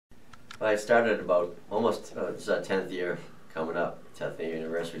Well, I started about almost, it's our 10th year coming up. 10th year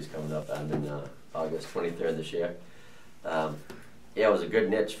anniversary is coming up. I'm in August 23rd this year. Yeah, it was a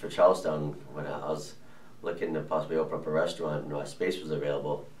good niche for Charlestown when I was looking to possibly open up a restaurant and space was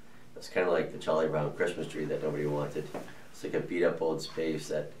available. It's kind of like the Charlie Brown Christmas tree that nobody wanted. It's like a beat up old space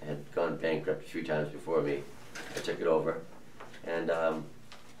that had gone bankrupt a few times before me. I took it over. And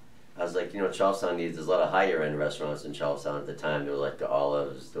I was like, Charlestown there's a lot of higher end restaurants in Charlestown at the time. There was like the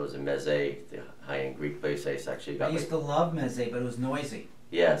Olives, there was a Meze, the high end Greek place I actually got. I used to love Meze, but it was noisy.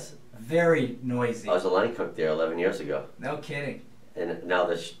 Yes. Very noisy. I was a line cook there 11 years ago. No kidding. And now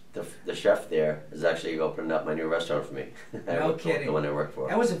the chef there is actually opening up my new restaurant for me. No kidding. The one I work for.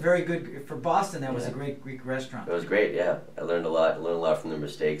 That was a very good, for Boston, that was a great Greek restaurant. It was great, yeah. I learned a lot. I learned a lot from the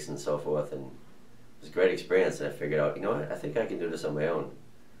mistakes and so forth. And it was a great experience. And I figured out, you know what, I think I can do this on my own.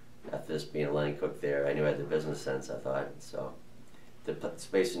 After this being a line cook there, I knew I had the business sense, I thought. So the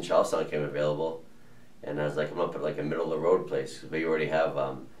space in Charlestown came available. And I was like, I'm going to put like a middle of the road place. Because we already have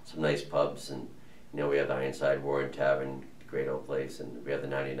some nice pubs. And, we have the Ironside Warren Tavern, great old place, and we have the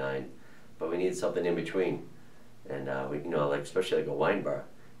 99, but we need something in between, and we, like especially like a wine bar.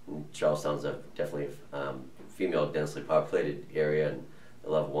 And Charlestown's definitely a female densely populated area, and they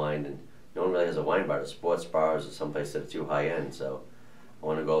love wine, and no one really has a wine bar. The sports bars or someplace that's too high end, so I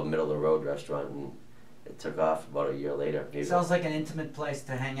want to go middle of the road restaurant, and it took off about a year later. It sounds like an intimate place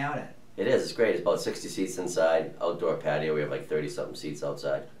to hang out at. It is. It's great. It's about 60 seats inside, outdoor patio. We have like 30 something seats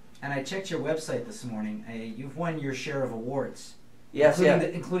outside. And I checked your website this morning. You've won your share of awards. Yes,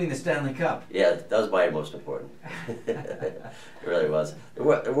 including the Stanley Cup. Yeah, that was my most important. It really was. The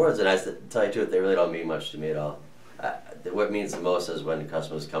awards, and I tell you the truth, they really don't mean much to me at all. What means the most is when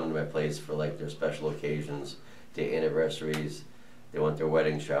customers come to my place for like their special occasions, their anniversaries, they want their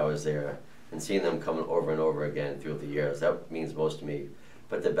wedding showers there, and seeing them come over and over again through the years, that means most to me.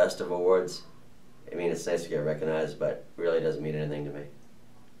 But the best of awards, I mean, it's nice to get recognized, but really doesn't mean anything to me.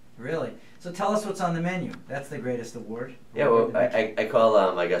 Really? So tell us what's on the menu. That's the greatest award. Yeah, well, I call,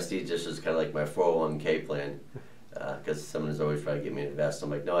 I guess these dishes kind of like my 401k plan, because someone is always trying to get me to invest.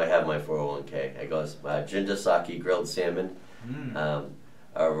 I'm like, no, I have my 401k. I go, ginger sake grilled salmon,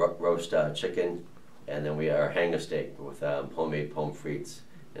 our roast chicken, and then we our hanger steak with homemade pommes frites,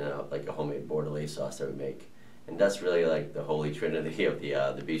 like a homemade bordelaise sauce that we make. And that's really like the holy trinity of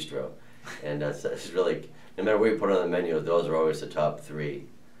the bistro. And it's really, no matter what you put on the menu, those are always the top three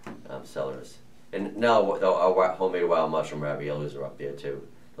sellers. And now our homemade wild mushroom raviolis are up there too.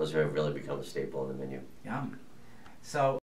 Those have really become a staple on the menu. Yum. So